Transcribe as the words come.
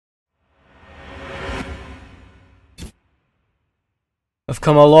We've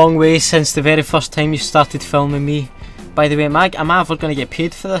come a long way since the very first time you started filming me. By the way, am I ever going to get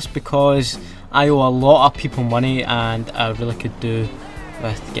paid for this? Because I owe a lot of people money and I really could do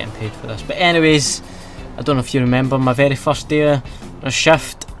with getting paid for this. But anyways, I don't know if you remember my very first day of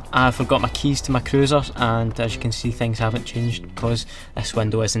shift. I forgot my keys to my cruiser, and as you can see, things haven't changed because this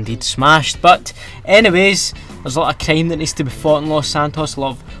window is indeed smashed. But anyways, there's a lot of crime that needs to be fought in Los Santos, a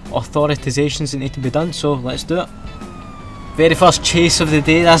lot of authorizations that need to be done, so let's do it. Very first chase of the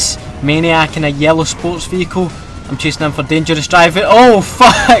day, this maniac in a yellow sports vehicle. I'm chasing him for dangerous driving. Oh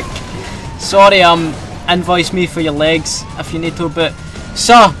fuck! Sorry, invoice me for your legs if you need to, but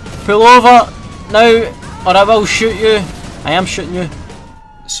sir, pull over now or I will shoot you. I am shooting you.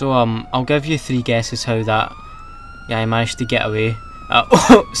 So I'll give you 3 guesses how that guy managed to get away.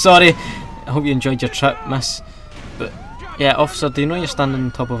 Oh, sorry. I hope you enjoyed your trip, miss. But yeah, officer, do you know you're standing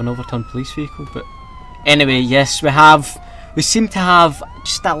on top of an overturned police vehicle? But anyway, yes, we seem to have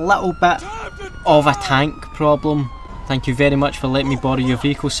just a little bit of a tank problem. Thank you very much for letting me borrow your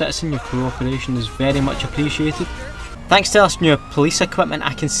vehicle, citizen. Your cooperation is very much appreciated. Thanks to this new police equipment,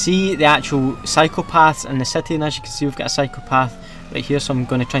 I can see the actual psychopaths in the city, and as you can see, we've got a psychopath right here, so I'm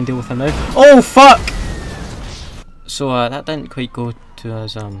going to try and deal with him now. Oh fuck! So that didn't quite go to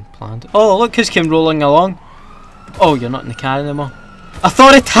as planned. Oh look who's came rolling along. Oh, you're not in the car anymore.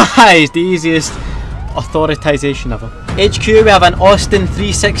 Authorised! The easiest authorization ever. HQ, we have an Austin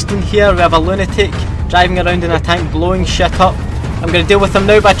 316 here. We have a lunatic driving around in a tank blowing shit up. I'm going to deal with him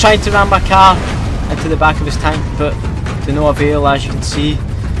now by trying to ram my car into the back of his tank, but to no avail, as you can see.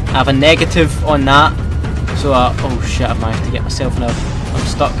 I have a negative on that. So oh shit, I've managed to get myself in a... I'm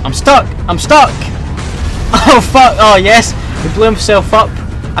stuck. I'm stuck! I'm stuck! Oh fuck! Oh yes! He blew himself up.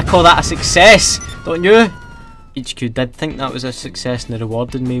 I call that a success, don't you? HQ did think that was a success and they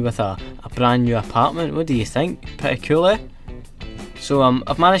rewarded me with a brand new apartment. What do you think? Pretty cool, eh? So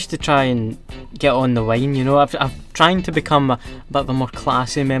I've managed to try and get on the wine, you know. I'm trying to become a bit of a more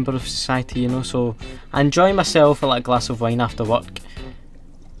classy member of society, you know. So I enjoy myself a little glass of wine after work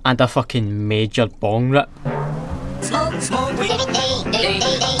and a fucking major bong rip. Smoke, smoke, weed,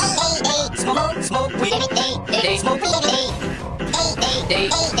 smoke, smoke, weed, smoke,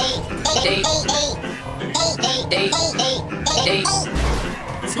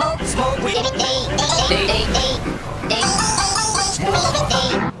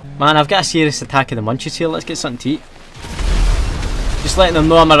 Man, I've got a serious attack of the munchies here. Let's get something to eat. Just letting them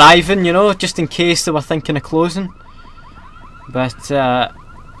know I'm arriving, you know, just in case they were thinking of closing. But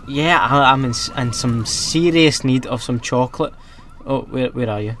yeah, I'm in some serious need of some chocolate. Oh, where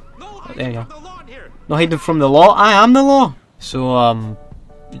are you? Oh, there you are. No hiding from the law. I am the law. So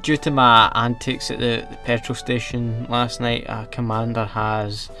due to my antics at the petrol station last night, a commander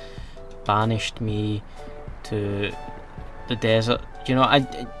has banished me to the desert. You know,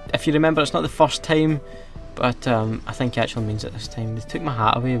 if you remember, it's not the first time, but I think it actually means it this time. They took my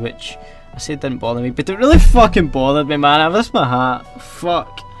hat away, which I said didn't bother me, but it really fucking bothered me, man. I missed my hat.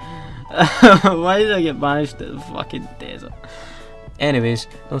 Fuck. Why did I get banished to the fucking desert? Anyways,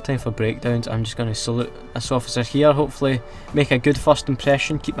 no time for breakdowns. I'm just going to salute this officer here, hopefully make a good first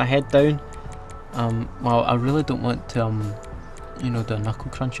impression, keep my head down. Well, I really don't want to, you know, do a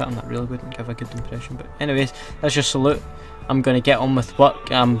knuckle crunch at him. That really wouldn't give a good impression. But anyways, that's your salute. I'm going to get on with work.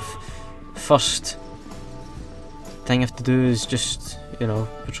 First thing I have to do is just, you know,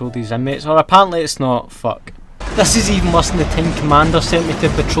 patrol these inmates. Or apparently it's not. Fuck. This is even worse than the time Commander sent me to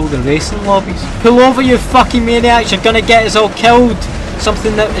patrol the racing lobbies. Pull over, you fucking maniacs, you're gonna get us all killed.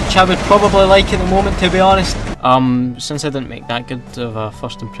 Something that which I would probably like at the moment, to be honest. Since I didn't make that good of a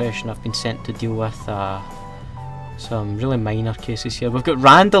first impression, I've been sent to deal with some really minor cases here. We've got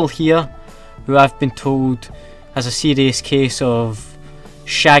Randall here, who I've been told has a serious case of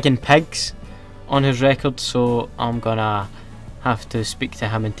shagging pigs on his record, so I'm gonna have to speak to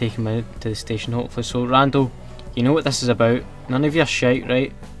him and take him out to the station hopefully. So Randall, you know what this is about. None of your shite,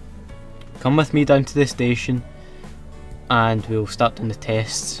 right? Come with me down to the station and we'll start doing the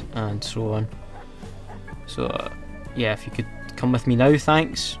tests and so on. So yeah, if you could come with me now,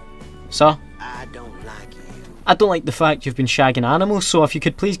 thanks. Sir? I don't like you. I don't like the fact you've been shagging animals, so if you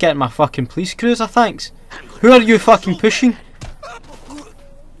could please get in my fucking police cruiser, thanks. Who are you fucking pushing?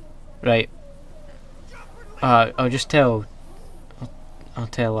 Right. I'll just tell... I'll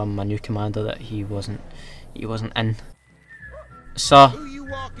tell my new commander that he wasn't in. Sir,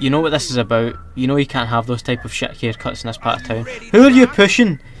 you know what this is about. You know you can't have those type of shit haircuts in this part of town. Who are you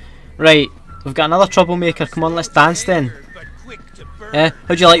pushing? Right, we've got another troublemaker. Come on, let's dance then.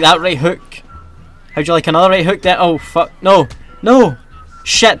 How'd you like that right hook? How'd you like another right hook there? Oh fuck, no, no.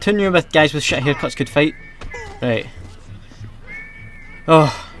 Shit, who knew with guys with shit haircuts could fight? Right.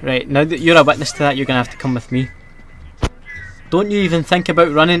 Oh, right, now that you're a witness to that, you're gonna have to come with me. Don't you even think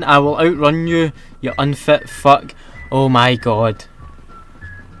about running, I will outrun you, you unfit fuck. Oh my god.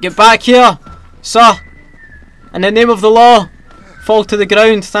 Get back here, sir! In the name of the law, fall to the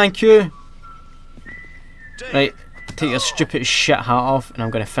ground, thank you. Right, take your stupid shit hat off and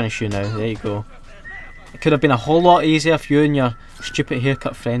I'm gonna finish you now, there you go. It could have been a whole lot easier if you and your stupid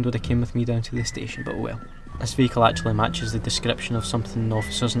haircut friend would have came with me down to the station, but oh well. This vehicle actually matches the description of something the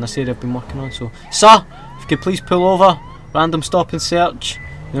officers in this area have been working on, so... Sir, if you could please pull over, random stop and search.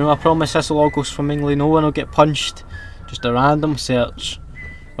 You know, I promise this will all go swimmingly, no one will get punched. Just a random search.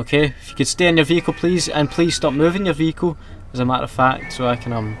 Okay, if you could stay in your vehicle please, and please stop moving your vehicle, as a matter of fact, so I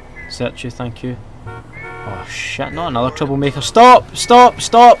can search you, thank you. Oh shit, not another troublemaker. Stop! Stop!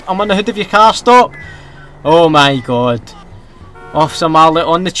 Stop! I'm on the hood of your car, stop! Oh my god. Officer Marley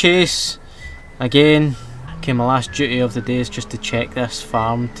on the chase. Again. Okay, my last duty of the day is just to check this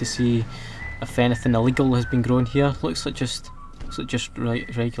farm to see if anything illegal has been grown here. Looks like just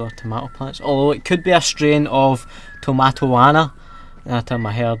regular tomato plants. Although it could be a strain of tomatoana that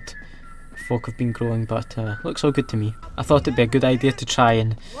I heard folk have been growing, but looks all good to me. I thought it'd be a good idea to try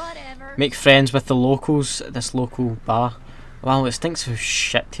and make friends with the locals at this local bar. Wow, it stinks of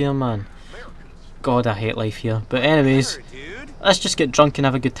shit here, man. God, I hate life here. But anyways, let's just get drunk and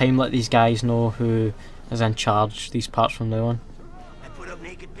have a good time. Let these guys know who is in charge these parts from now on.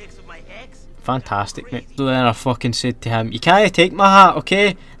 Fantastic, mate. So then I fucking said to him, you can't take my hat,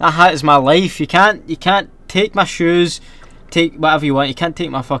 okay? That hat is my life. You can't take my shoes, take whatever you want. You can't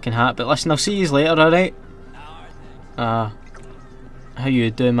take my fucking hat. But listen, I'll see you later, alright? How you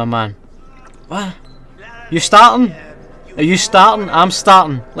doing, my man? What? You starting? Are you starting? I'm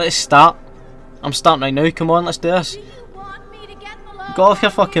starting. Let's start. I'm starting right now. Come on, let's do this. Get off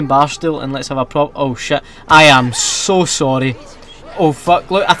your fucking bar stool and let's have a prop. Oh shit. I am so sorry. Oh fuck.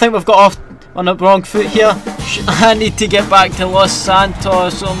 Look, I think we've got off on the wrong foot here. I need to get back to Los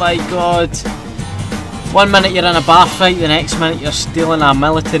Santos. Oh my god. 1 minute you're in a bar fight, the next minute you're stealing a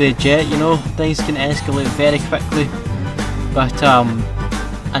military jet, you know. Things can escalate very quickly. But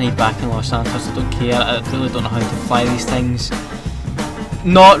I need back in Los Santos. I don't care. I really don't know how to fly these things.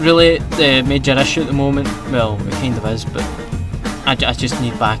 Not really the major issue at the moment. Well, it kind of is, but I just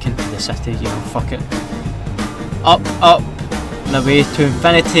need back into the city, you know, fuck it. Up, up, and away to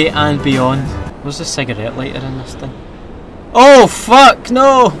infinity and beyond. Where's the cigarette lighter in this thing? Oh fuck,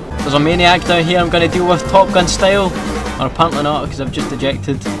 no! There's a maniac down here I'm going to deal with Top Gun style. Or apparently not, because I've just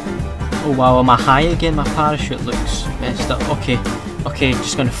ejected. Oh wow, am I high again? My parachute looks messed up. Okay, okay,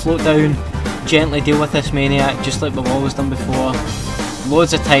 just going to float down, gently deal with this maniac, just like we've always done before.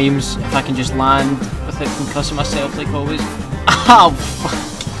 Loads of times, if I can just land without concussing myself like always. Oh fuck!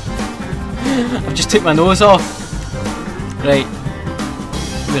 I've just took my nose off. Right,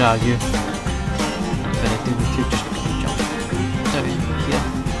 where are you? I'm gonna do with you, just jump down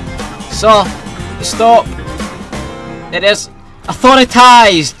here. So, stop! It is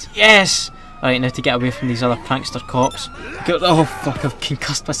authoritized! Yes! Alright, now to get away from these other prankster cops. Oh fuck, I've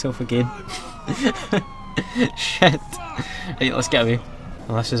concussed myself again. Shit. Right, let's get away.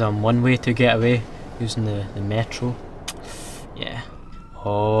 Well, this is one way to get away, using the metro. Yeah.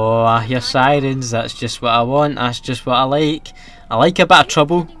 Oh, I hear sirens, that's just what I want, that's just what I like. I like a bit of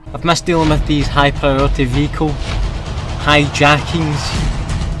trouble. I've missed dealing with these high priority vehicle hijackings.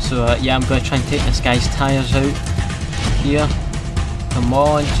 So yeah, I'm going to try and take this guy's tyres out here. Come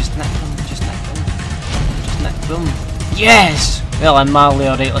on, just nick them, just nick them, just nick them. Yes! Well, I'm Marley,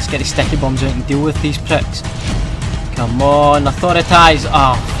 alright, let's get the sticky bombs out and deal with these pricks. Come on, authoritise!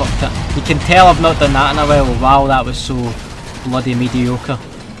 Oh, fuck that. You can tell I've not done that in a while. Wow, that was so bloody mediocre.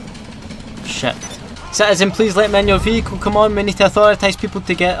 Shit. Citizen, please let me in your vehicle. Come on, we need to authoritise people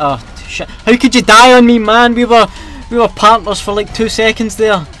to get... Oh, shit. How could you die on me, man? We were partners for like 2 seconds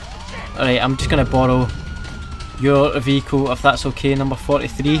there. Alright, I'm just going to borrow your vehicle, if that's okay, number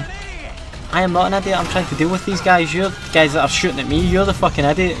 43. I am not an idiot, I'm trying to deal with these guys. You're the guys that are shooting at me, you're the fucking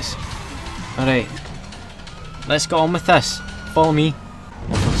idiots. Alright. Let's get on with this. Follow me.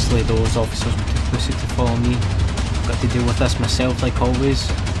 Obviously those officers were too pussy to follow me. I've got to deal with this myself like always.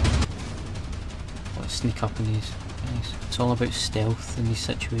 Let's sneak up in these guys. It's all about stealth in these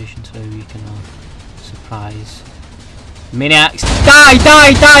situations, how you can surprise. Maniacs! Die!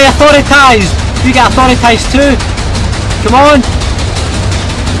 Die! Die! Authoritise! You get authoritized too! Come on!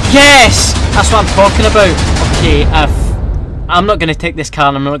 Yes! That's what I'm talking about. Okay, I'm not going to take this car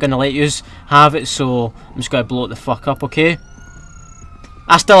and I'm not going to let you have it, so I'm just going to blow it the fuck up, okay?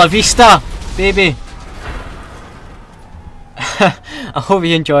 Hasta la vista, baby! I hope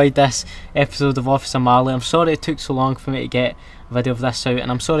you enjoyed this episode of Officer Marley. I'm sorry it took so long for me to get a video of this out,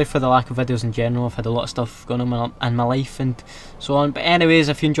 and I'm sorry for the lack of videos in general. I've had a lot of stuff going on in my life and so on. But anyways,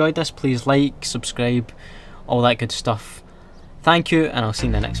 if you enjoyed this, please like, subscribe, all that good stuff. Thank you, and I'll see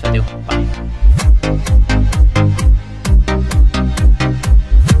you in the next video. Bye.